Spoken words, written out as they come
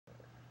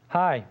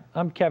Hi,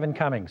 I'm Kevin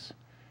Cummings.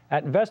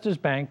 At Investors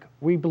Bank,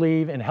 we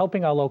believe in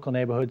helping our local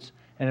neighborhoods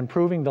and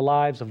improving the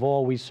lives of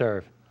all we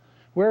serve.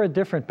 We're a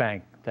different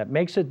bank that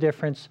makes a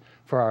difference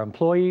for our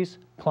employees,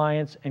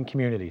 clients, and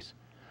communities.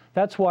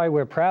 That's why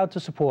we're proud to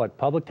support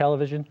public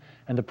television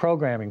and the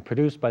programming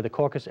produced by the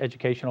Caucus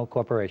Educational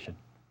Corporation.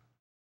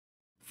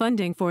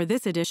 Funding for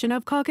this edition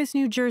of Caucus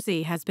New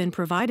Jersey has been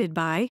provided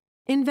by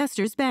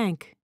Investors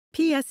Bank,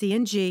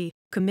 PSE&G,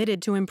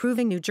 committed to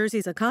improving New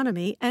Jersey's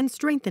economy and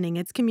strengthening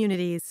its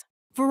communities.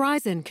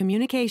 Verizon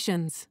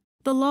Communications,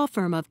 the law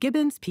firm of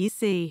Gibbons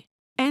PC.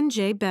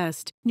 NJ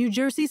Best, New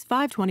Jersey's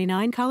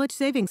 529 college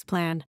savings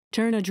plan.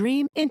 Turn a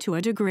dream into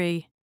a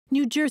degree.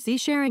 New Jersey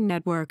Sharing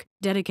Network,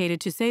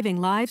 dedicated to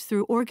saving lives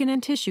through organ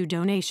and tissue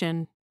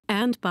donation.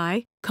 And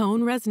by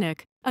Cohn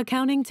Resnick,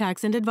 Accounting,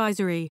 Tax, and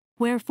Advisory,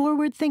 where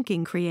forward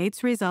thinking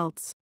creates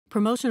results.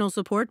 Promotional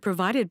support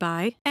provided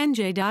by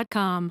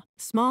NJ.com,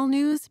 Small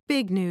News,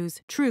 Big News,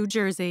 True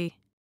Jersey.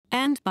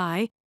 And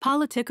by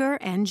Politicker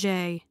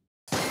NJ.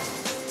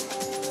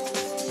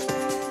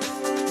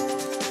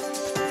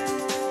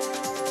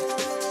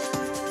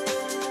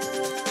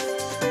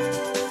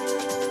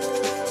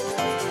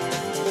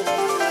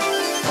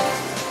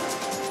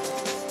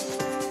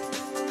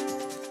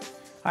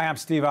 Hi, I'm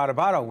Steve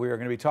Adubato. We are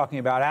going to be talking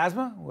about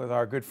asthma with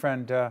our good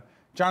friend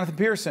Jonathan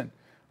Pearson,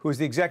 who is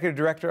the Executive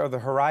Director of the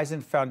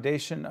Horizon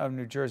Foundation of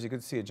New Jersey.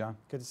 Good to see you, John.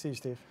 Good to see you,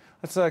 Steve.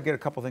 Let's get a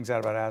couple things out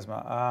about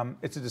asthma.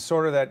 It's a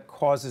disorder that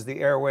causes the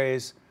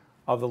airways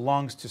of the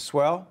lungs to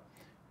swell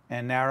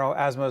and narrow.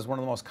 Asthma is one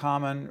of the most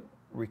common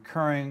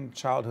recurring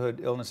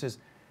childhood illnesses.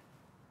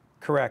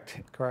 Correct?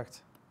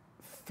 Correct.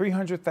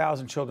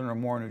 300,000 children or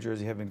more in New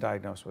Jersey have been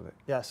diagnosed with it.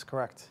 Yes,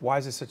 correct. Why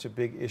is this such a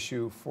big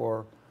issue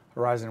for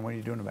Horizon, and what are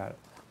you doing about it?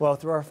 Well,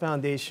 through our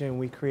foundation,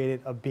 we created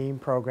a BEAM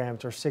program.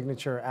 It's our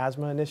signature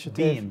asthma initiative.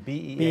 BEAM,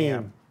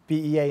 B-E-A-M.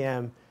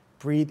 B-E-A-M,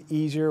 Breathe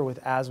Easier with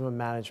Asthma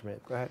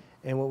Management. Go ahead.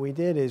 And what we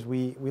did is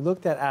we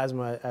looked at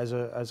asthma as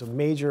a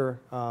major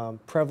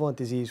prevalent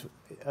disease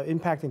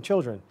impacting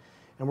children.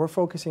 And we're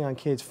focusing on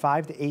kids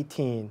 5 to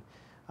 18.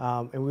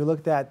 And we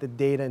looked at the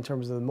data in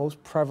terms of the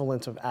most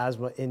prevalence of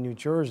asthma in New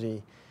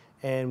Jersey.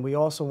 And we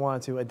also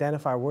wanted to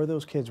identify where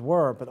those kids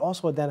were, but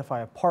also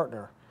identify a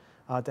partner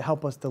to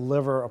help us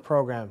deliver a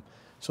program.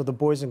 So the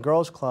Boys and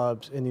Girls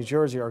Clubs in New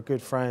Jersey are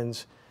good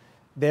friends.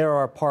 They're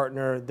our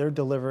partner. They're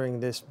delivering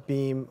this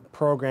BEAM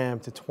program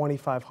to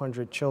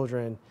 2,500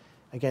 children,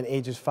 again,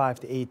 ages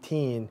 5 to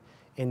 18,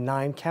 in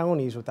 9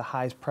 counties with the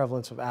highest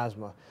prevalence of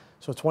asthma.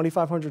 So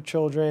 2,500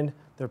 children,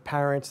 their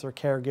parents, their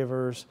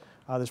caregivers.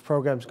 This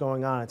program's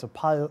going on. It's a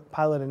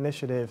pilot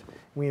initiative.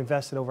 We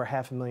invested over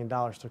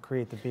 $500,000 to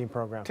create the BEAM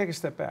program. Take a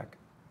step back.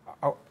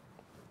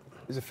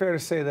 Is it fair to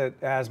say that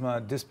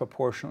asthma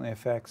disproportionately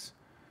affects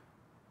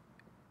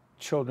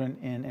children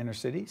in inner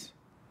cities?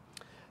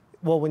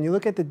 Well, when you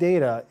look at the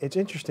data, it's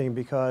interesting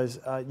because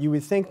you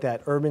would think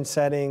that urban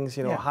settings,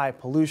 high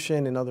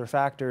pollution and other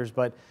factors,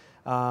 but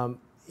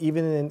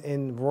even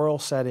in rural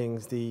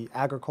settings, the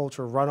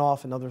agriculture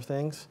runoff and other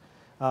things.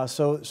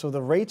 So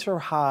the rates are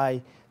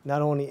high,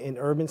 not only in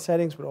urban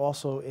settings, but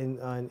also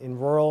in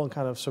rural and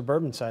kind of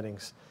suburban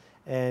settings.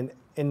 And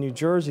in New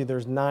Jersey,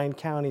 there's 9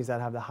 counties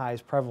that have the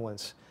highest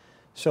prevalence.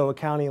 So a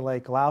county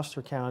like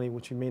Gloucester County,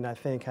 which you may not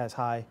think has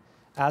high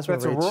asthma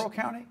rates. That's a rural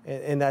county?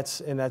 And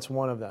that's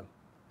one of them.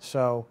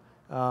 So,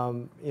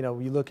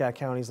 you look at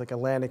counties like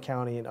Atlantic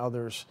County and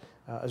others,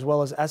 as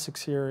well as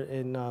Essex here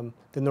in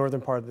the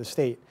northern part of the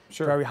state.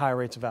 Sure. Very high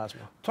rates of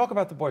asthma. Talk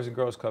about the Boys and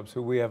Girls Clubs,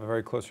 who we have a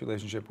very close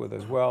relationship with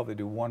as well. They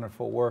do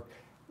wonderful work.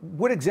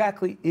 What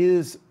exactly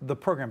is the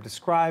program?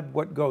 Describe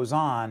what goes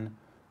on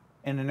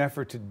in an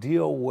effort to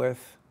deal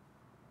with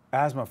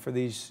asthma for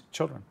these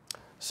children.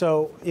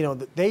 So,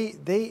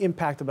 they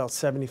impact about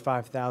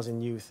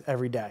 75,000 youth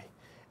every day.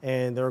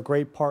 And they're a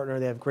great partner.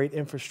 They have great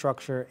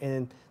infrastructure.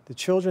 And the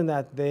children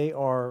that they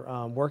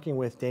are working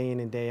with day in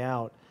and day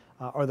out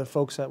are the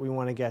folks that we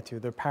want to get to,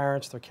 their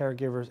parents, their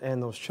caregivers,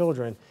 and those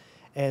children.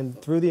 And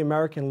through the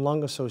American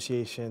Lung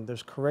Association,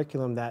 there's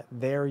curriculum that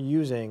they're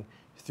using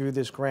through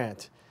this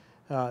grant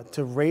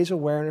to raise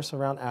awareness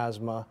around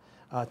asthma,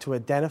 to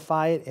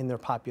identify it in their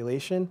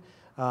population.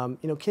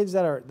 Kids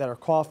that are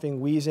coughing,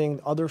 wheezing,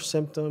 other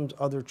symptoms,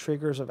 other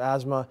triggers of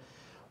asthma.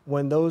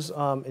 When those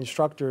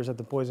instructors at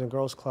the Boys and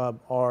Girls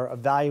Club are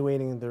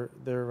evaluating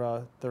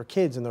their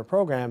kids in their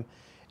program,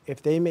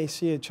 if they may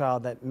see a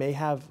child that may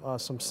have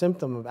some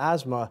symptom of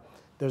asthma,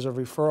 there's a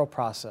referral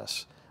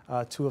process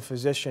to a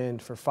physician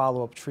for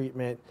follow-up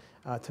treatment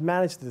to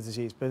manage the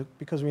disease. But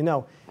because we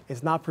know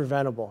it's not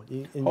preventable.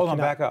 Hold on,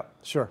 back up.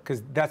 Sure.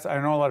 Because I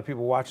know a lot of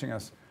people watching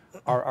us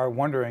are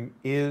wondering,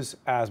 is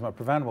asthma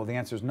preventable? The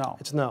answer is no.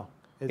 It's no.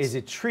 Is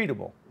it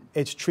treatable?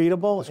 It's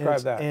treatable.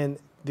 Describe that. And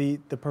the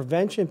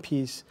prevention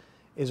piece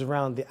is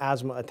around the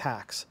asthma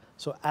attacks.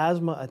 So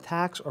asthma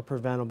attacks are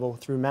preventable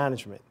through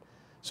management.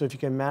 So if you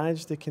can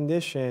manage the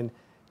condition,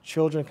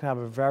 children can have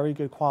a very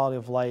good quality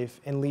of life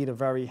and lead a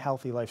very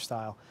healthy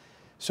lifestyle.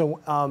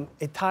 So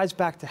it ties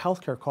back to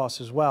healthcare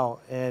costs as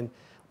well. And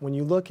when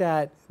you look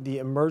at the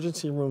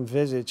emergency room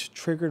visits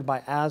triggered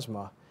by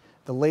asthma,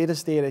 The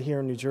latest data here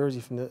in New Jersey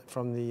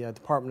from the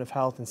Department of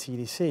Health and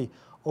CDC,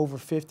 over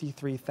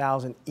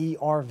 53,000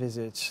 ER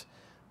visits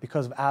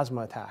because of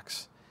asthma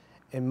attacks.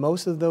 And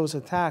most of those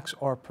attacks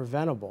are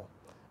preventable.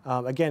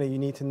 Again, you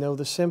need to know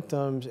the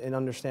symptoms and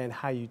understand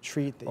how you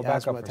treat the asthma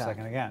attack. Back up for a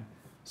second again.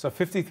 So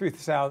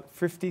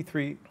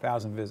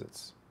 53,000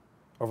 visits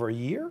over a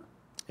year?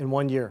 In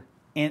 1 year.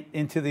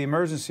 Into the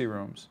emergency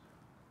rooms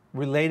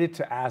related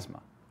to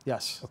asthma?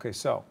 Yes. Okay,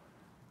 so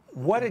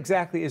what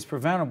exactly is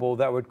preventable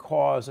that would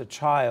cause a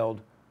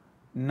child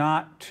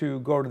not to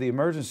go to the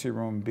emergency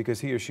room because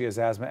he or she has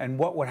asthma, and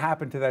what would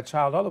happen to that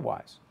child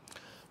otherwise?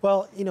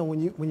 Well, you know,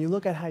 when you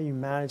look at how you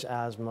manage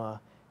asthma,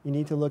 you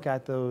need to look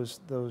at those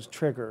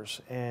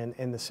triggers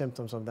and the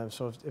symptoms of them.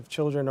 So if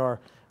children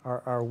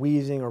are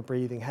wheezing or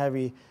breathing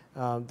heavy,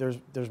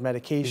 there's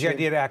medication. Is the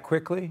idea to act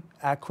quickly?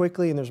 Act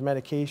quickly, and there's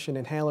medication,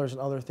 inhalers, and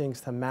other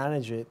things to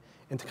manage it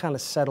and to kind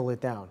of settle it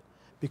down.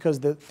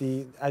 Because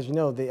as you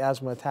know, the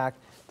asthma attack,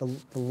 the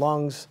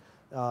lungs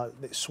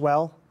they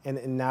swell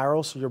and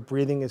narrow, so your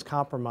breathing is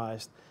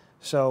compromised.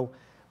 So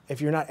if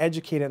you're not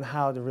educated on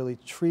how to really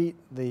treat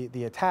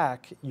the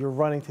attack, you're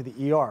running to the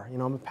ER. You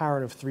know, I'm a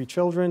parent of 3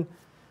 children.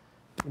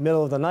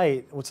 Middle of the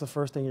night, what's the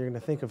first thing you're going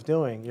to think of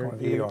doing? You're going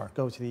to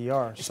go to the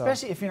ER.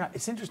 Especially if you're not.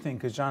 It's interesting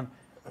because, Jonathan,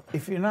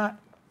 if you're not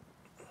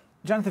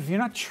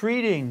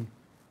treating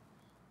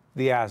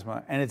the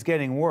asthma and it's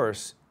getting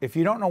worse, if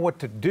you don't know what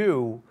to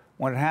do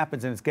when it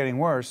happens and it's getting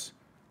worse,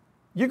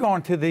 you're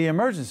going to the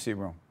emergency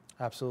room.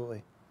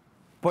 Absolutely.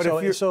 But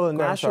so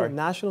the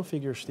national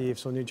figure, Steve.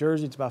 So New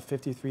Jersey, it's about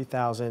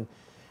 53,000,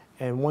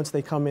 and once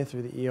they come in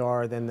through the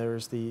ER, then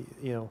there's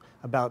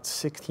about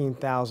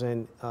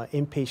 16,000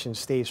 inpatient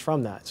stays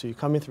from that. So you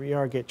come in through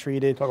ER, get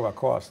treated. Talk about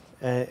cost.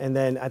 And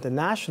then at the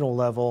national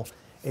level,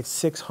 it's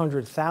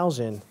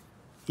 600,000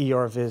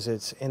 ER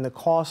visits, and the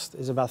cost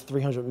is about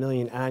 $300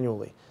 million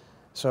annually.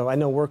 So I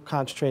know we're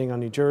concentrating on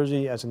New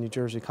Jersey as a New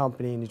Jersey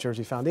company, New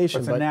Jersey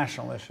Foundation. But it's a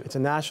national issue. It's a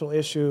national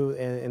issue,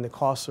 and the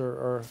costs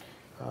are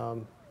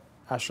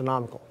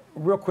astronomical.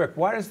 Real quick,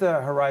 why does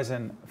the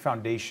Horizon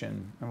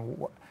Foundation,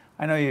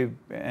 I know you,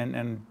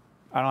 and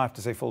I don't have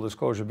to say full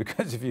disclosure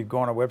because if you go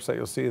on our website,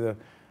 you'll see the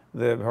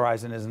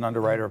Horizon is an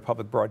underwriter of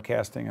public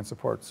broadcasting and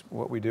supports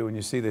what we do. And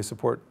you see they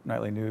support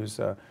nightly news,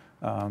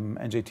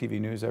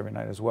 NJTV News every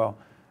night as well.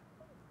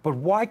 But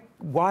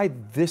why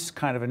this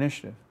kind of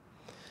initiative?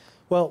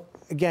 Well,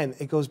 again,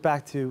 it goes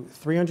back to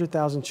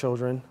 300,000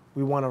 children.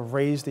 We want to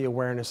raise the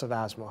awareness of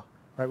asthma,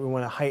 right? We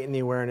want to heighten the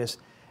awareness,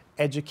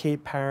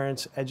 educate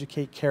parents,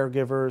 educate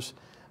caregivers,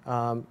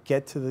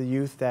 get to the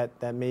youth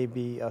that may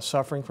be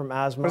suffering from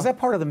asthma. But is that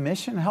part of the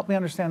mission? Help me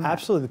understand that.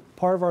 Absolutely.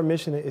 Part of our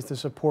mission is to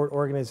support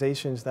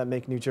organizations that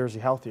make New Jersey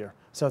healthier.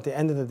 So at the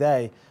end of the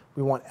day,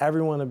 we want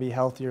everyone to be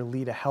healthier,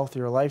 lead a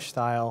healthier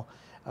lifestyle.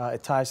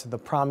 It ties to the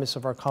promise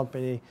of our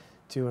company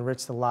to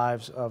enrich the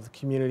lives of the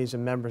communities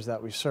and members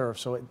that we serve.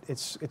 So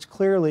it's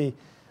clearly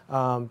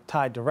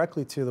tied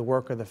directly to the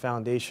work of the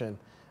foundation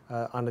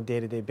on a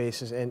day-to-day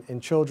basis.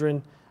 And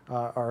children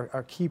are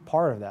a key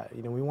part of that.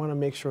 You know, we want to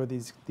make sure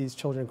these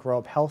children grow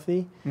up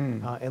healthy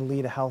and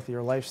lead a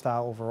healthier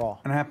lifestyle overall.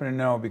 And I happen to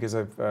know, because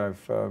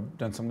I've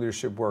done some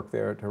leadership work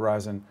there at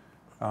Horizon,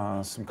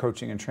 some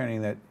coaching and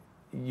training, that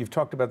you've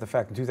talked about the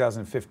fact in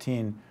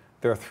 2015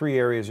 there are 3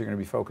 areas you're going to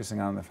be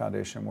focusing on in the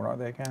foundation. What are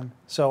they again?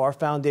 So our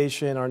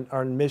foundation,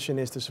 our mission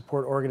is to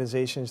support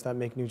organizations that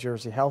make New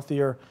Jersey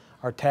healthier.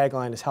 Our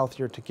tagline is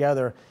Healthier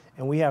Together,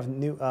 and we have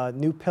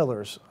new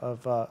pillars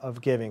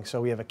of giving. So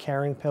we have a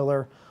caring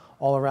pillar,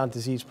 all around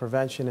disease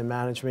prevention and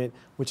management,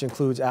 which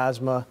includes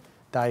asthma,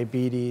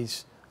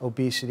 diabetes,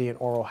 obesity, and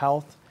oral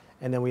health.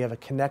 And then we have a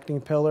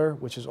connecting pillar,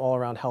 which is all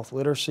around health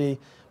literacy,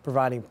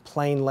 providing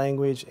plain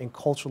language and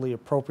culturally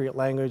appropriate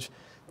language,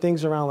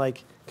 things around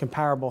like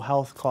comparable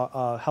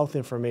health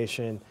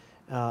information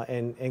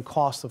and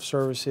cost of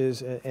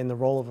services and the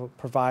role of a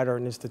provider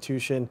and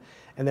institution.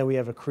 And then we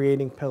have a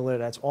creating pillar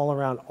that's all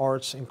around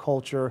arts and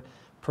culture,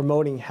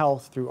 promoting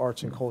health through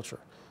arts and culture.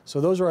 So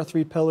those are our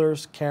 3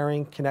 pillars: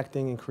 caring,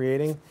 connecting, and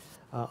creating,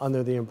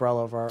 under the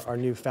umbrella of our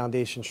new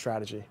foundation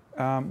strategy.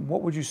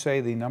 What would you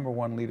say the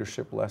 #1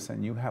 leadership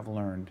lesson you have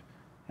learned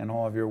in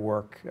all of your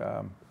work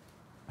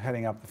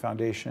heading up the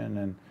foundation,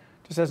 and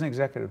just as an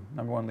executive,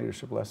 #1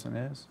 leadership lesson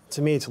is?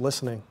 To me, it's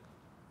listening.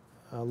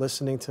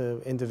 Listening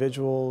to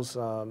individuals,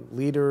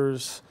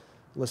 leaders,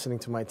 listening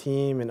to my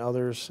team and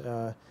others,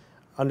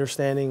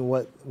 understanding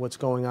what's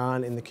going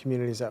on in the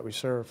communities that we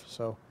serve.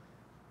 So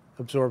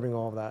absorbing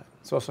all of that.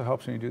 This also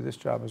helps when you do this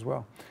job as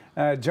well.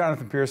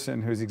 Jonathan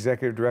Pearson, who's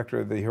Executive Director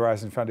of the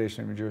Horizon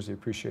Foundation of New Jersey,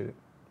 appreciate it.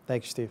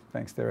 Thank you, Steve.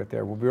 Thanks there, right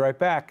there. We'll be right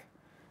back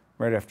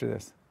right after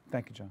this.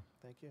 Thank you, John.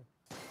 Thank you.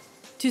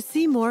 To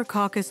see more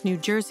Caucus New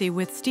Jersey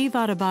with Steve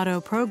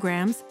Adubato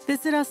programs,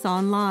 visit us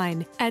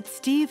online at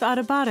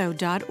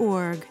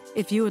steveadubato.org.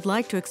 If you would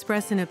like to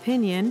express an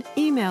opinion,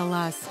 email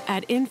us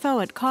at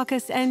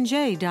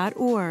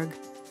info@caucusnj.org.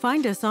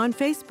 Find us on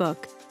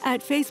Facebook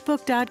at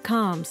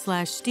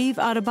facebook.com/Steve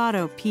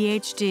Adubato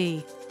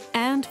PhD,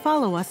 and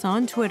follow us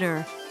on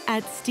Twitter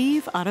at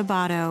Steve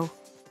Adubato.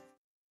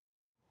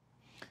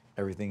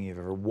 everything you've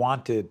ever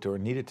wanted or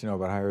needed to know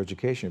about higher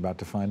education. You're about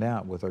to find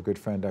out with our good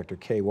friend, Dr.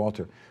 Kaye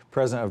Walter,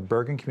 president of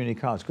Bergen Community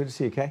College. Good to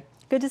see you, Kaye.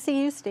 Good to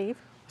see you, Steve.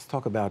 Let's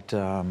talk about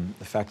the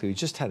fact that we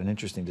just had an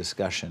interesting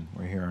discussion.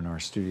 We're here in our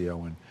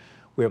studio, and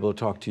we're able to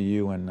talk to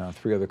you and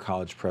 3 other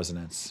college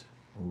presidents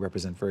who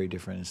represent very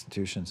different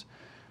institutions.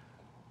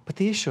 But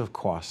the issue of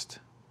cost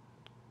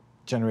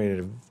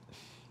generated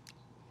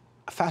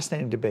a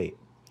fascinating debate.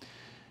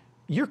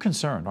 You're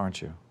concerned,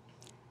 aren't you?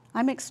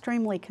 I'm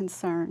extremely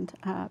concerned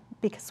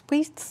because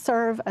we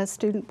serve a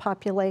student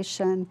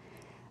population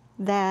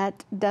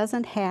that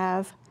doesn't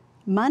have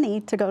money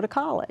to go to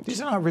college.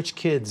 These are not rich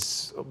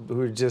kids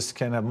who just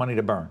can have money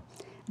to burn.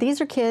 These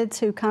are kids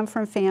who come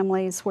from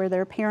families where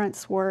their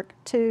parents work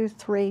 2,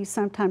 3,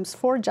 sometimes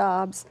 4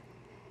 jobs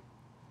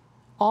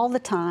all the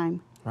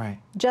time, right,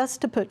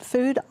 just to put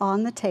food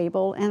on the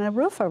table and a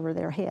roof over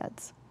their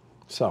heads.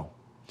 So,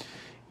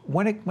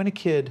 when a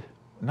kid,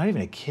 not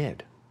even a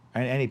kid,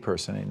 any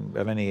person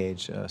of any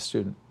age, a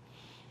student,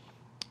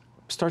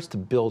 starts to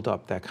build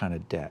up that kind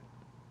of debt,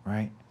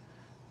 right?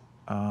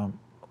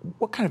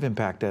 What kind of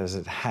impact does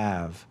it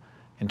have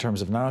in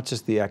terms of not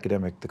just the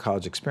academic, the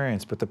college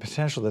experience, but the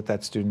potential that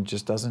that student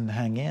just doesn't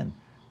hang in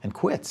and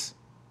quits?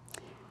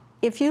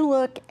 If you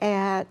look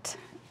at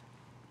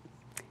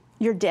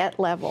your debt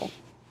level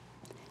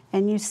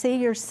and you see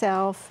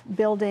yourself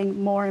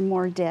building more and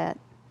more debt,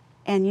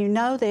 and you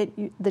know that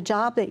the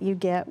job that you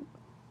get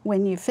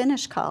when you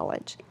finish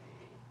college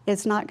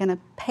is not going to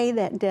pay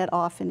that debt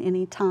off in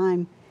any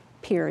time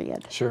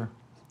period. Sure.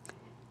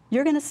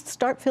 You're going to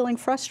start feeling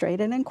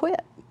frustrated and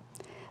quit.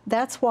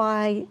 That's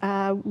why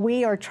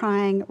we are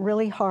trying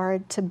really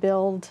hard to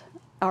build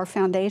our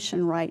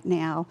foundation right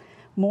now,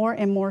 more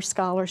and more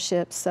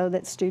scholarships so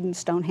that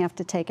students don't have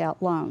to take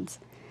out loans.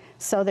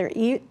 So they're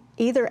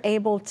either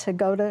able to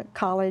go to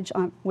college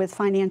with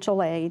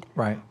financial aid,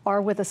 right,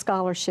 or with a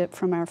scholarship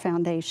from our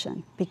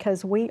foundation,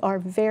 because we are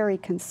very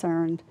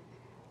concerned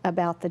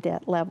about the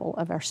debt level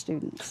of our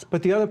students.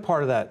 But the other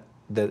part of that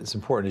that's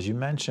important is you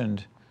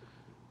mentioned,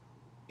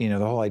 you know,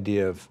 the whole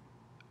idea of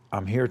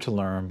I'm here to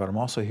learn, but I'm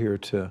also here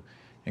to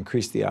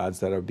increase the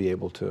odds that I'll be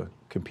able to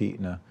compete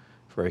in a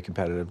very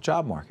competitive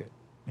job market,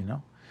 you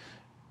know?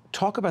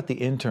 Talk about the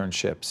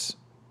internships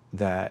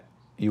that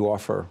you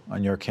offer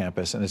on your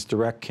campus and its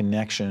direct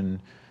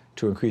connection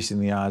to increasing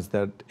the odds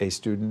that a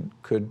student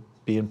could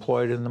be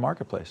employed in the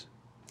marketplace.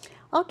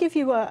 I'll give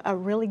you a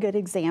really good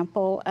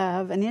example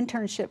of an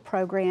internship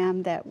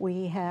program that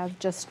we have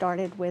just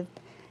started with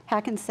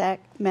Hackensack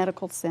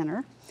Medical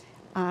Center,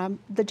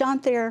 the John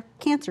Thayer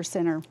Cancer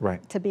Center,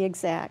 right, to be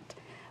exact.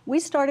 We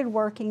started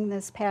working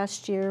this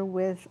past year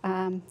with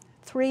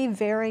 3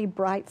 very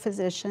bright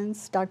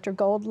physicians, Dr.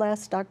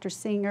 Goldless, Dr.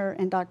 Singer,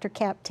 and Dr.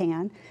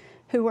 Kaptan,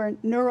 who are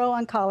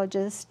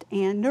neuro-oncologists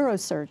and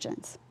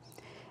neurosurgeons.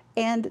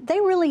 And they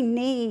really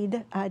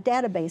need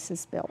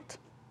databases built.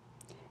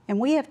 And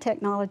we have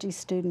technology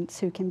students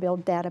who can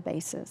build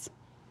databases.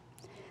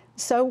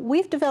 So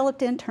we've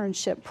developed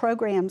internship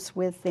programs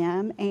with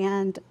them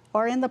and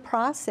are in the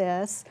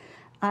process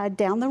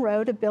down the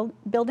road of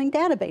building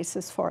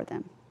databases for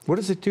them. What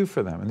does it do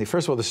for them? And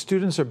first of all, the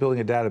students are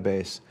building a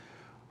database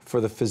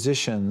for the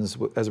physicians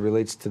as it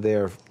relates to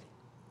their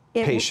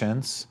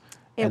patients.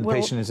 And the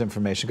patient is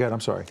information. Go ahead, I'm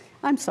sorry.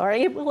 I'm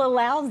sorry. It will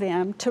allow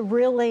them to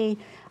really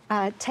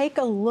take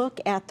a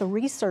look at the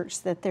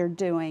research that they're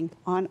doing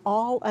on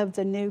all of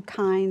the new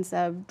kinds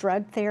of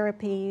drug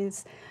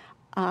therapies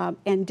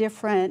and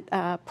different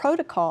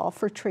protocol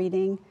for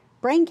treating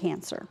brain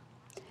cancer.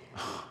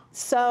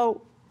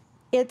 So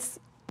it's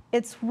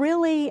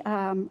really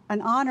an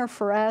honor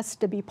for us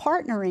to be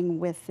partnering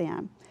with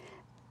them.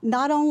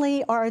 Not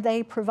only are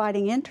they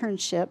providing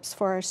internships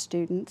for our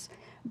students,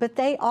 but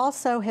they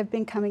also have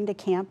been coming to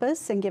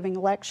campus and giving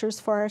lectures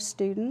for our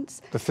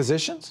students. The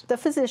physicians? The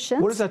physicians.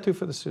 What does that do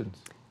for the students?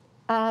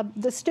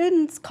 The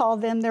students call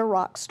them their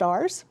rock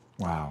stars.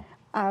 Wow.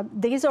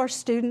 These are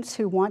students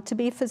who want to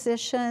be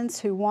physicians,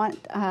 who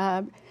want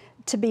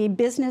to be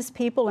business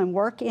people and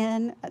work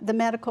in the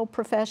medical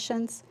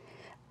professions.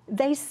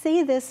 They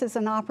see this as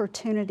an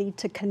opportunity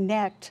to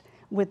connect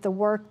with the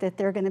work that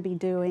they're going to be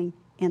doing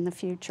in the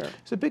future.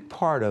 It's a big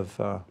part of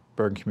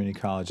Bergen Community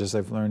College, as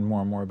I've learned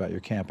more and more about your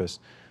campus,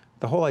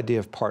 the whole idea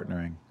of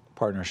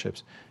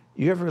partnerships.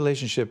 You have a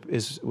relationship,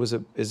 is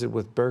it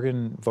with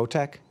Bergen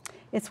Votech?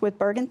 It's with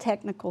Bergen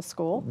Technical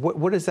School.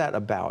 What is that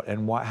about,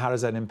 and how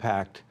does that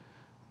impact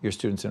your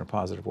students in a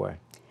positive way?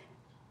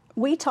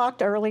 We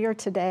talked earlier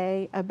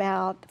today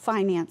about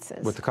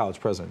finances. With the college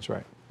presidents,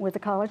 right? With the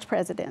college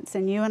presidents,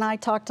 and you and I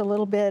talked a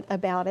little bit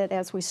about it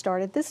as we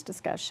started this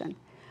discussion.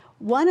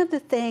 One of the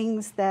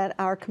things that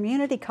our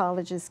community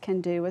colleges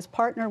can do is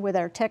partner with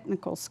our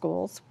technical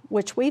schools,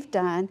 which we've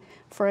done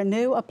for a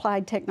new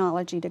applied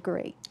technology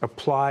degree.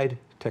 Applied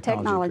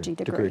technology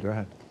degree. Go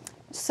ahead.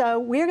 So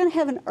we're going to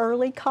have an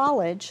early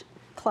college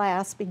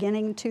class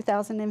beginning in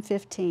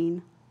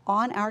 2015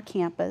 on our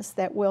campus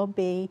that will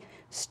be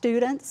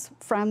students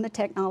from the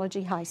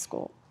technology high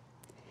school.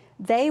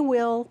 They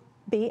will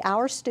be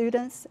our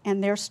students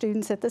and their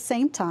students at the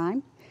same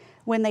time.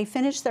 When they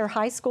finish their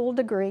high school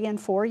degree in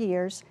 4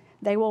 years,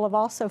 they will have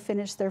also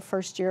finished their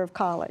first year of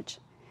college.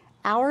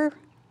 Our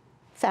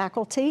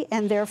faculty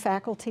and their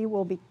faculty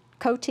will be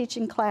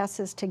co-teaching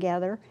classes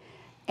together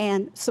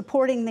and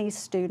supporting these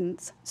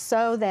students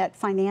so that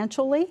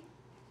financially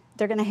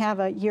they're going to have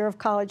a year of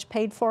college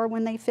paid for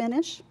when they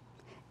finish,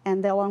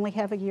 and they'll only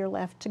have a year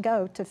left to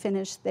go to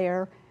finish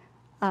their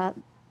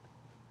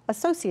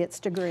associate's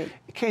degree.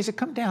 Kaye, does it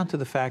come down to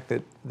the fact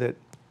that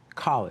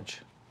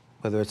college,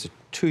 whether it's a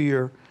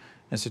 2-year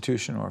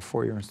institution or a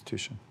 4-year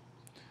institution,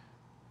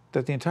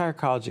 that the entire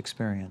college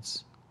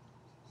experience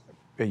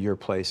at your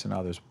place and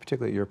others,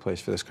 particularly at your place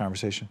for this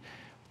conversation,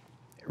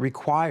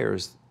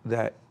 requires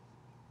that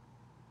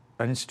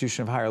an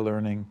institution of higher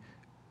learning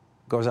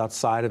goes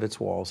outside of its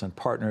walls and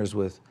partners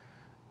with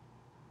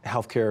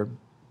healthcare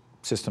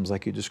systems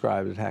like you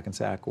described at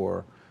Hackensack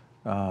or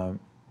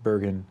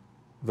Bergen,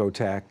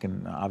 Votech,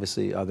 and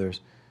obviously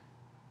others,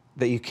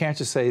 that you can't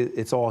just say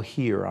it's all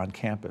here on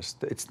campus.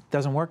 It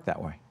doesn't work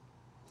that way.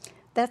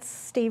 That's,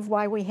 Steve,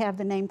 why we have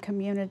the name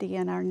community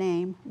in our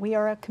name. We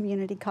are a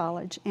community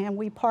college, and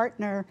we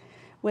partner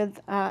with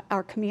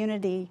our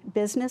community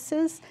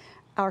businesses,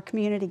 our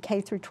community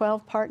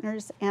K-12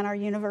 partners, and our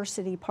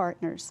university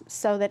partners,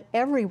 so that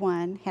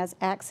everyone has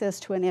access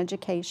to an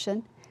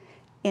education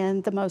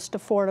in the most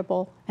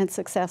affordable and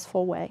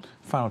successful way.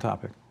 Final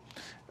topic.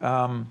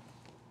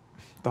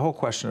 The whole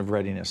question of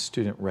readiness,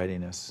 student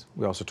readiness,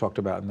 we also talked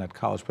about in that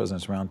College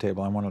President's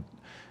Roundtable. I want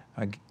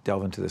to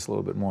delve into this a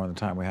little bit more in the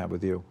time we have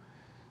with you.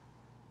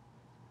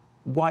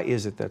 Why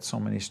is it that so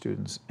many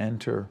students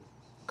enter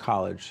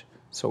college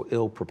so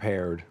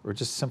ill-prepared or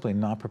just simply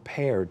not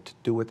prepared to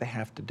do what they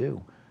have to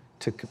do,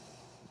 to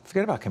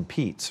forget about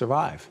compete,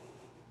 survive?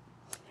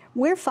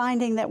 We're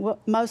finding that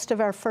most of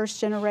our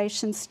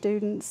first-generation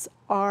students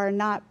are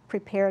not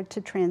prepared to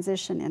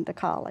transition into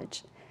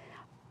college.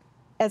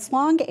 As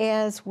long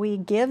as we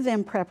give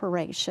them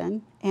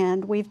preparation,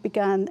 and we've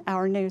begun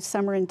our new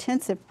summer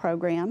intensive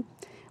program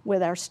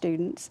with our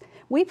students,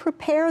 we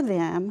prepare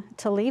them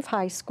to leave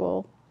high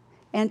school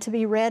and to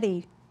be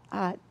ready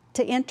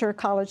to enter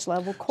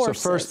college-level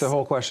courses. So first, the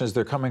whole question is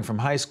they're coming from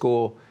high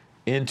school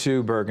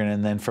into Bergen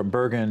and then from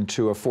Bergen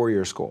to a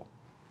 4-year school.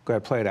 Go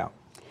ahead, play it out.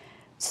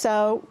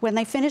 So when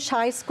they finish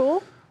high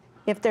school,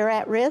 if they're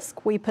at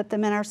risk, we put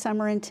them in our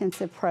summer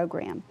intensive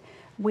program.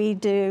 What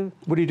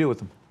do you do with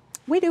them?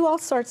 We do all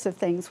sorts of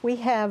things. We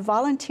have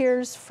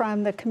volunteers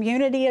from the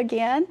community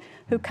again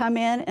who come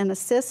in and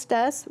assist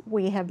us.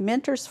 We have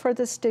mentors for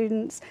the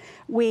students.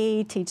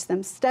 We teach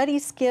them study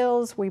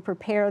skills. We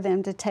prepare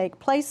them to take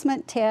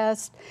placement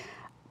tests.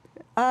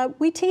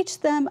 We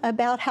teach them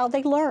about how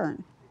they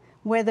learn,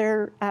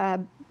 whether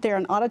they're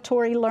an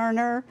auditory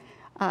learner,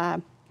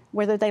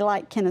 whether they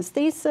like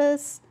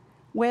kinesthesis,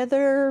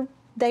 whether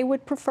they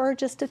would prefer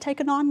just to take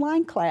an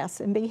online class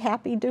and be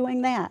happy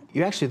doing that.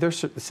 You actually,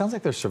 it sounds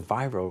like there's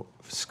survival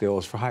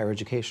skills for higher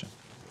education.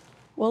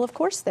 Well, of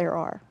course there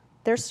are.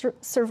 There's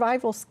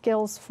survival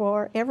skills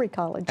for every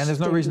college And there's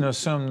student. no reason to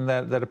assume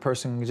that a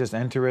person can just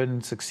enter it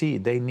and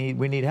succeed.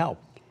 We need help.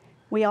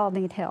 We all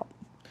need help.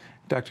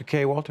 Dr.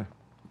 Kaye Walter,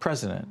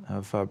 president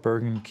of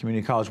Bergen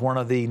Community College, one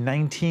of the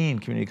 19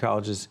 community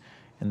colleges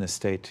in the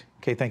state.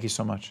 Kaye, thank you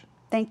so much.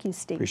 Thank you,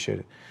 Steve. Appreciate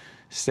it.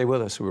 Stay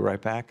with us. We'll be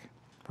right back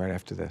right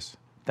after this.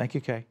 Thank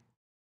you, Kaye.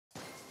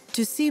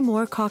 To see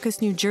more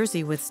Caucus New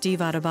Jersey with Steve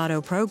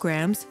Adubato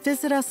programs,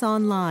 visit us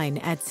online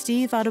at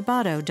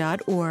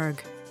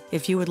steveadubato.org.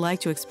 If you would like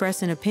to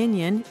express an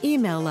opinion,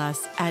 email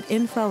us at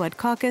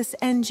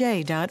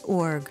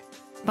info@caucusnj.org.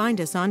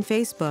 Find us on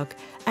Facebook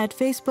at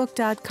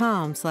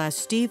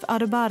facebook.com/Steve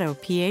Adubato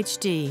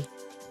PhD.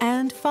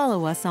 And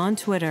follow us on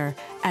Twitter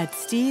at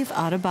Steve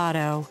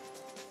Adubato.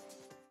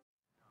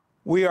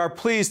 We are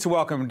pleased to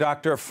welcome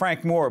Dr.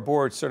 Frank Moore,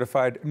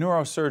 board-certified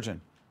neurosurgeon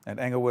at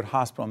Englewood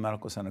Hospital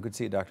Medical Center. Good to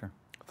see you, doctor.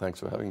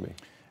 Thanks for having me.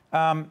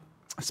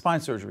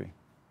 Spine surgery.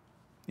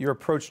 Your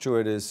approach to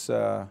it is,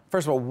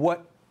 first of all,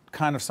 what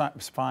kind of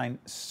spine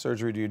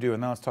surgery do you do?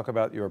 And then let's talk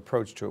about your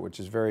approach to it, which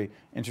is very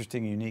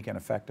interesting, unique, and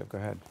effective. Go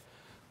ahead.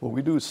 Well,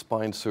 we do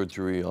spine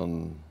surgery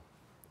on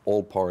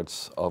all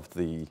parts of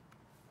the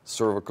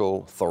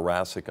cervical,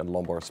 thoracic, and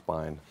lumbar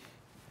spine.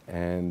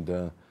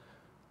 And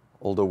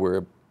although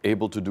we're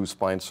able to do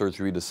spine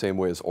surgery the same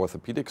way as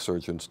orthopedic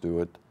surgeons do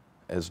it,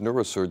 as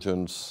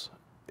neurosurgeons,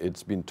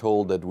 it's been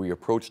told that we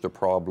approach the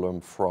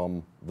problem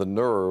from the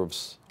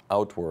nerves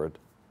outward,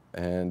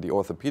 and the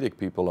orthopedic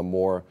people are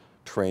more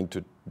trained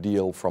to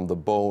deal from the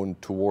bone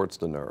towards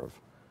the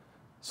nerve.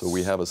 So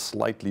we have a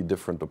slightly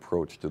different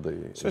approach to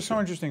the issue. It's so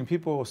interesting.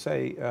 People will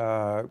say,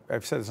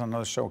 I've said this on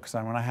another show, because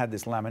when I had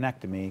this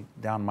laminectomy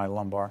down my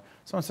lumbar,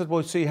 someone said,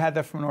 well, so you had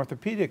that from an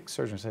orthopedic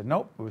surgeon? I said,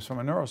 nope, it was from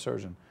a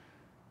neurosurgeon.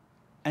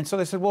 And so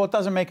they said, well, it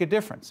doesn't make a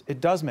difference. It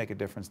does make a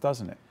difference,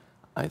 doesn't it?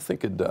 I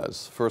think it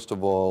does. First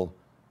of all,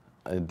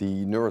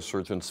 the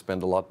neurosurgeons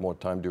spend a lot more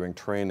time during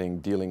training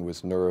dealing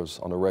with nerves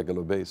on a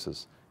regular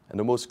basis. And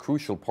the most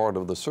crucial part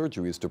of the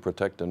surgery is to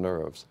protect the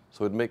nerves.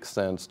 So it makes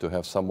sense to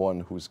have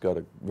someone who's got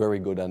a very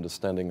good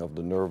understanding of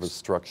the nervous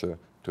structure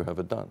to have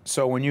it done.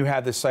 So when you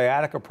have the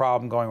sciatica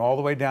problem going all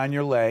the way down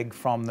your leg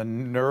from the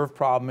nerve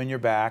problem in your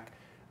back,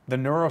 the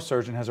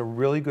neurosurgeon has a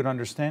really good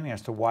understanding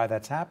as to why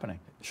that's happening.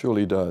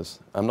 Surely does.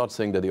 I'm not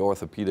saying that the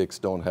orthopedics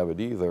don't have it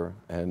either,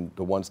 and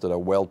the ones that are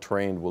well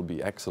trained will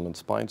be excellent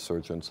spine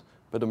surgeons,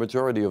 but the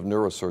majority of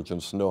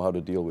neurosurgeons know how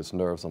to deal with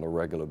nerves on a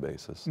regular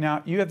basis.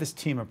 Now, you have this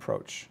team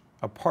approach,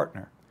 a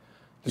partner.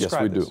 Yes, we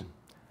Describe this. do.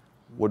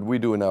 What we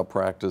do in our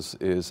practice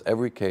is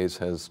every case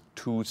has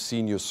 2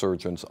 senior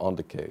surgeons on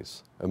the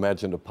case.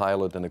 Imagine a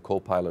pilot and a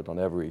co-pilot on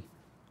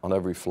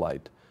every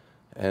flight.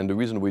 And the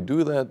reason we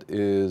do that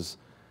is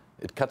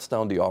it cuts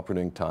down the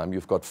operating time.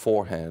 You've got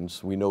 4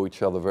 hands. We know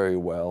each other very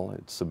well.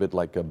 It's a bit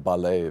like a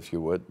ballet, if you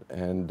would.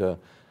 And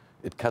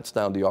it cuts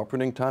down the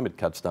operating time. It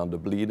cuts down the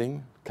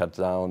bleeding, cuts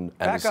down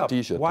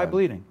anesthesia Why time.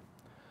 bleeding?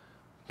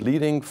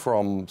 Bleeding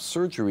from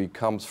surgery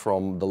comes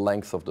from the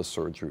length of the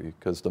surgery,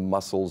 because the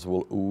muscles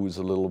will ooze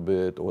a little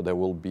bit, or there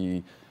will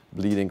be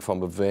bleeding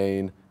from a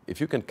vein.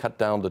 If you can cut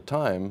down the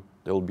time,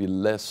 there will be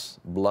less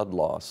blood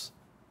loss.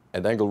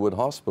 At Englewood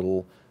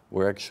Hospital,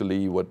 we're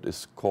actually what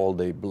is called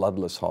a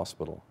bloodless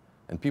hospital.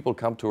 And people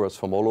come to us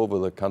from all over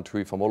the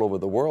country, from all over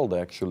the world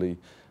actually,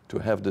 to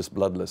have this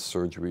bloodless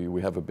surgery.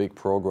 We have a big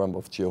program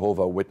of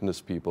Jehovah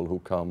Witness people who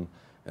come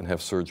and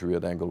have surgery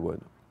at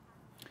Englewood.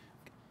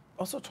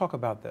 Also talk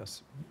about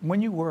this.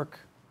 When you work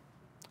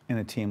in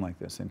a team like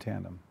this, in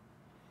tandem,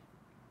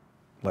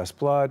 less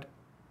blood,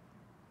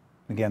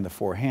 again, the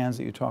 4 hands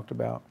that you talked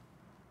about,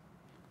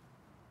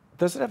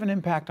 does it have an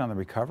impact on the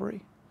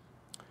recovery?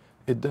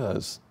 It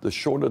does. The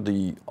shorter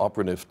the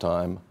operative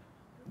time,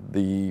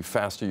 the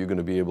faster you're going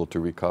to be able to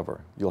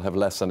recover. You'll have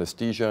less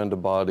anesthesia in the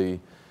body,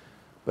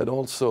 but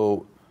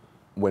also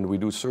when we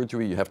do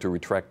surgery, you have to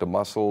retract the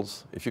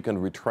muscles. If you can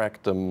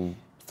retract them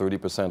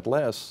 30%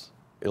 less,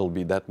 it'll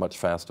be that much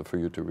faster for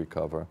you to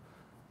recover.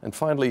 And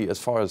finally, as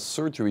far as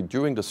surgery,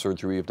 during the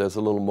surgery, if there's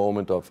a little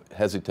moment of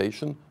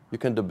hesitation, you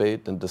can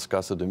debate and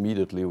discuss it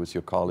immediately with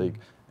your colleague,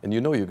 and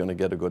you know you're going to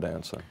get a good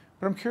answer.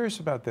 But I'm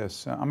curious about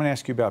this. I'm going to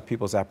ask you about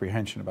people's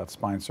apprehension about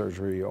spine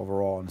surgery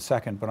overall in a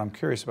second, but I'm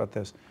curious about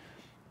this.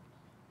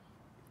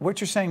 What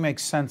you're saying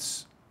makes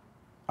sense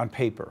on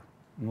paper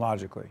and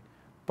logically,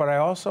 but I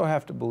also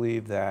have to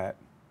believe that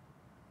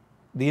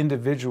the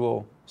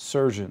individual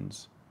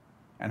surgeons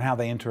and how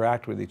they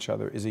interact with each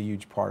other is a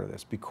huge part of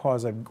this,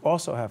 because I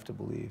also have to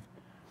believe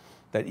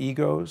that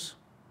egos,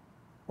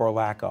 or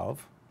lack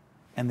of,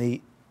 and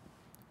the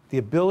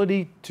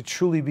ability to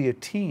truly be a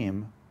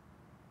team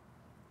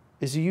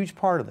is a huge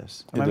part of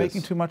this. Am I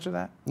making too much of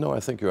that? No, I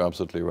think you're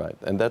absolutely right.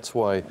 And that's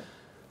why,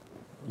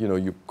 you know,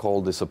 you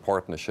call this a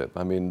partnership.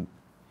 I mean,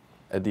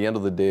 at the end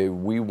of the day,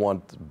 we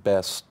want the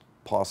best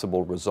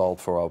possible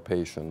result for our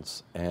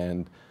patients,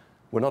 and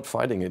we're not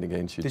fighting it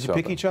against each other. Did you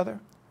pick each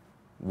other?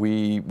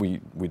 We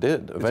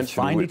did. Eventually, did you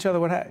find each other?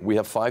 What happened? We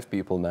have 5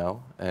 people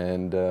now,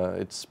 and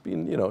it's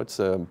been, you know, it's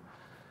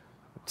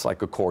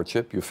like a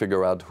courtship. You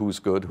figure out who's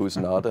good, who's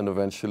not, and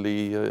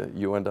eventually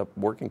you end up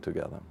working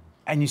together.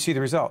 And you see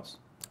the results?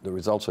 The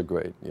results are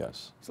great,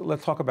 yes. So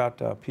let's talk about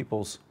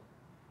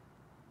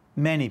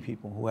many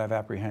people who have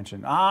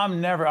apprehension. I'm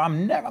never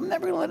going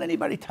to let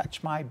anybody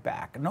touch my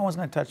back. No one's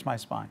going to touch my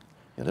spine.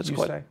 Yeah, that's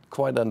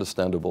quite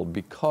understandable,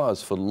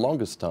 because for the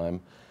longest time,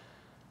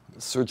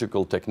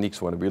 surgical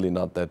techniques were really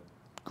not that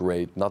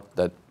great, not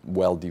that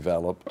well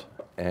developed,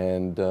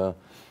 and the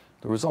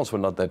results were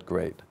not that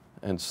great.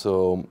 And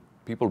so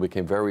people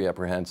became very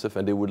apprehensive,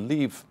 and they would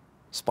leave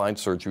spine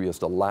surgery as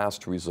the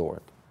last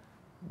resort.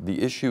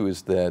 The issue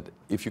is that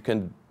if you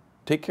can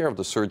take care of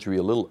the surgery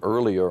a little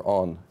earlier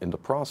on in the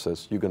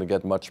process, you're going to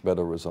get much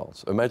better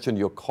results. Imagine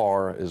your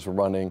car is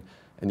running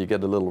and you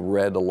get a little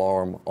red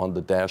alarm on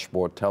the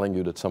dashboard telling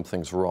you that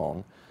something's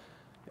wrong.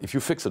 If you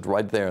fix it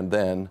right there and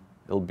then,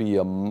 it'll be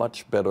a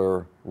much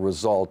better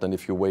result than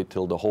if you wait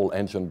till the whole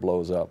engine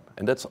blows up.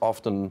 And that's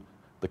often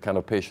the kind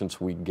of patients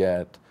we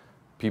get,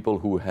 people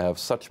who have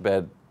such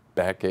bad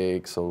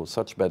backaches or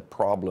such bad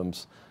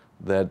problems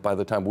that by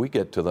the time we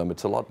get to them,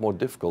 it's a lot more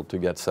difficult to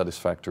get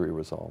satisfactory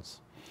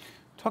results.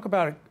 Talk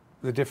about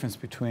the difference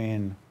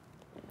between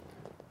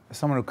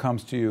someone who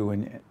comes to you,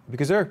 and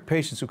because there are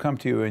patients who come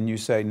to you and you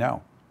say,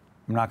 no,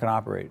 I'm not going to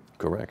operate.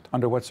 Correct.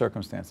 Under what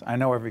circumstance? I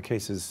know every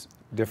case is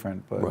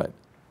different, but... Right.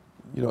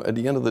 You know, at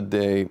the end of the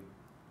day,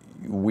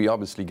 we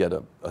obviously get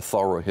a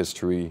thorough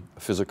history, a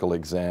physical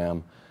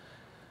exam.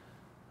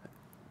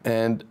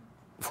 And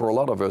for a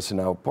lot of us in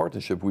our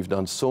partnership, we've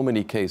done so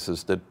many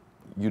cases that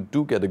you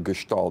do get a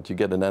gestalt, you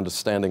get an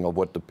understanding of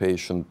what the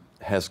patient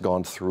has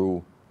gone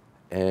through,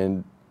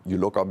 and you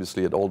look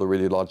obviously at all the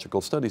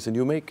radiological studies, and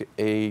you make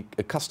a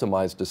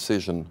customized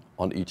decision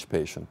on each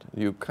patient.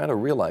 You kind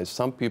of realize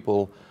some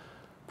people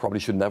probably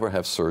should never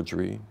have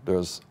surgery.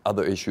 There's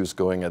other issues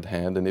going at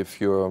hand, and if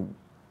you're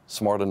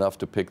smart enough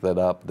to pick that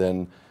up,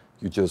 then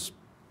you just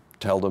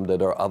tell them that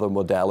there are other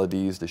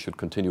modalities, they should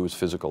continue with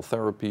physical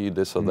therapy,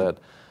 this or that.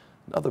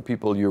 And other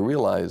people, you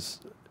realize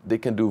they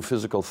can do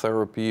physical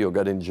therapy or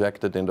get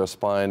injected in their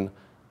spine.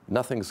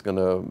 Nothing's going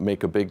to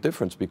make a big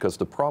difference because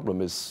the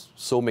problem is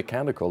so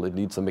mechanical, it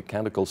needs a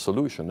mechanical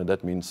solution, and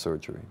that means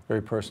surgery.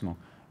 Very personal.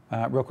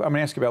 Real quick, I'm going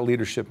to ask you about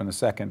leadership in a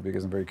second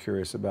because I'm very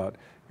curious about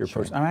your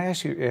person. I'm going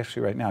to ask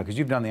you right now because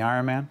you've done the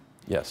Ironman.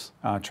 Yes.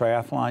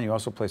 Triathlon. You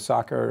also play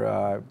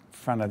soccer.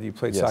 Friend of you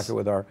played soccer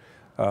with our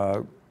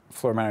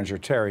floor manager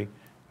Terry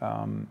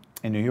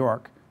in New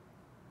York.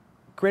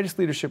 Greatest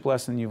leadership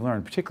lesson you've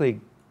learned, particularly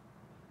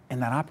in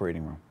that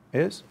operating room,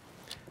 is?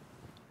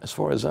 As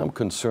far as I'm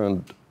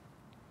concerned,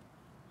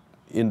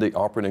 in the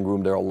operating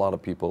room there are a lot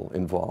of people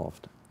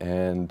involved,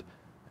 and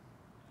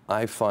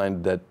I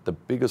find that the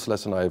biggest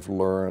lesson I've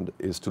learned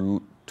is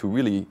to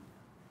really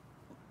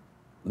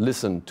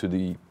listen to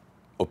the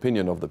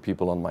opinion of the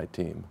people on my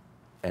team.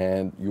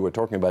 And you were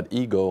talking about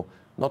ego,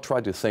 not try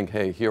to think,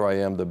 hey, here I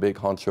am, the big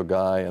honcho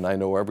guy, and I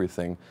know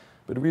everything,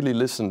 but really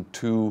listen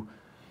to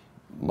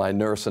my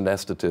nurse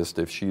anesthetist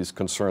if she's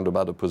concerned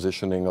about the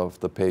positioning of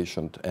the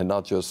patient and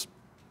not just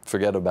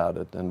forget about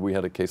it. And we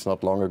had a case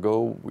not long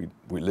ago, we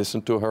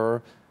listened to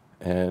her,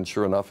 and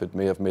sure enough, it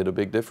may have made a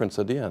big difference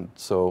at the end.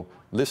 So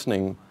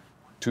listening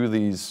to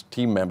these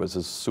team members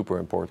is super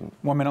important.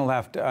 1 minute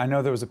left. I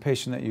know there was a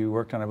patient that you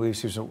worked on, I believe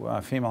she was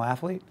a female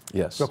athlete?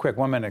 Yes. Real quick,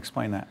 1 minute,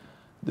 explain that.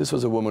 This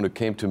was a woman who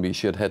came to me.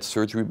 She had had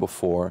surgery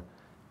before.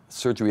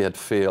 Surgery had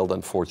failed,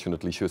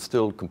 unfortunately. She was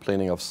still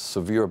complaining of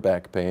severe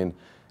back pain.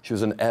 She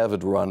was an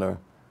avid runner,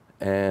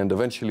 and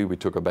eventually we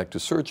took her back to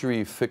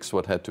surgery, fixed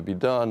what had to be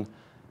done,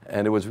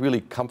 and it was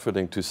really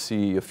comforting to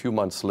see a few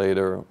months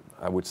later,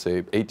 I would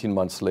say 18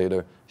 months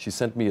later, she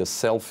sent me a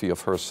selfie of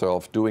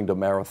herself doing the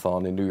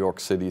marathon in New York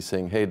City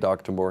saying, hey,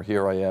 Dr. Moore,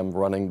 here I am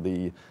running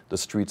the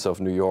streets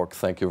of New York.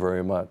 Thank you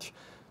very much.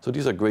 So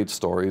these are great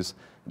stories.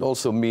 It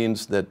also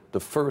means that the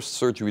first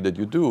surgery that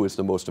you do is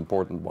the most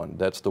important one.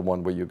 That's the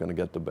one where you're going to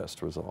get the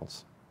best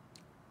results.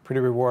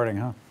 Pretty rewarding,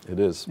 huh? It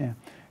is. Yeah.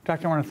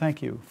 Doctor, I want to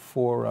thank you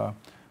for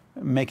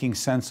making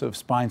sense of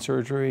spine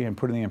surgery and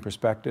putting it in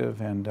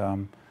perspective. And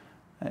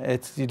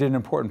you did an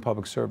important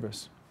public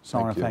service. So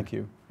I want to thank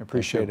you. I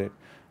appreciate it.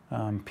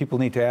 People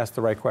need to ask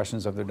the right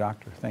questions of their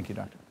doctor. Thank you,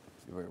 doctor.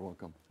 You're very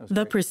welcome.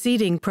 The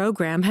preceding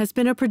program has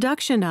been a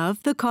production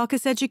of the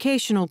Caucus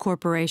Educational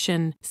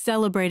Corporation,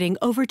 celebrating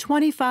over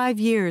 25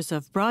 years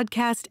of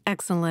broadcast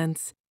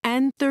excellence,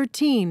 and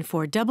 13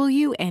 for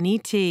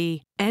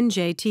WNET,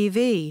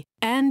 NJTV,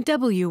 and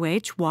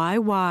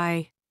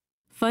WHYY.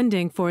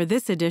 Funding for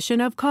this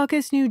edition of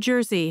Caucus New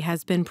Jersey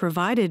has been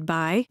provided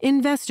by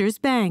Investors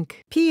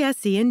Bank,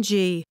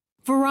 PSE&G,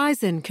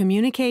 Verizon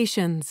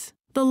Communications,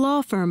 the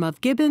law firm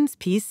of Gibbons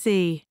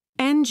PC,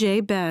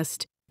 NJ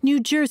Best, New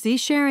Jersey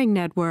Sharing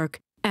Network,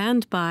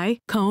 and by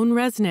Cohn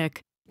Resnick.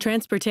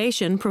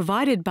 Transportation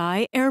provided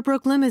by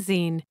Airbrook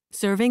Limousine,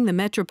 serving the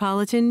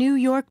metropolitan New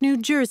York, New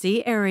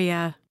Jersey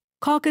area.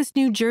 Caucus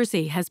New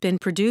Jersey has been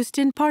produced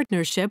in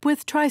partnership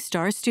with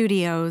TriStar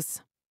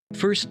Studios.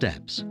 First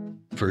steps,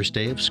 first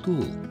day of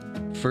school,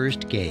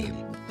 first game.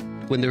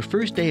 When their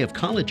first day of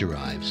college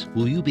arrives,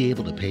 will you be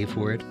able to pay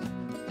for it?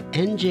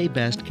 NJ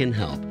Best can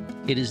help.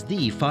 It is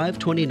the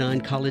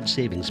 529 college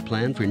savings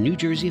plan for New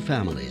Jersey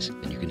families,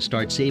 and you can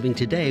start saving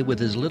today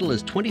with as little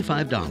as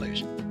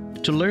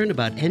 $25. To learn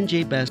about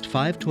NJ Best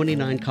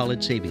 529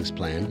 college savings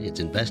plan, its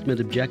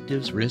investment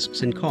objectives,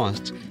 risks, and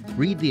costs,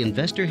 read the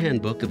Investor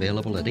Handbook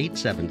available at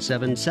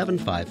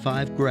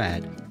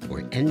 877-755-GRAD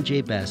or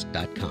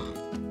njbest.com.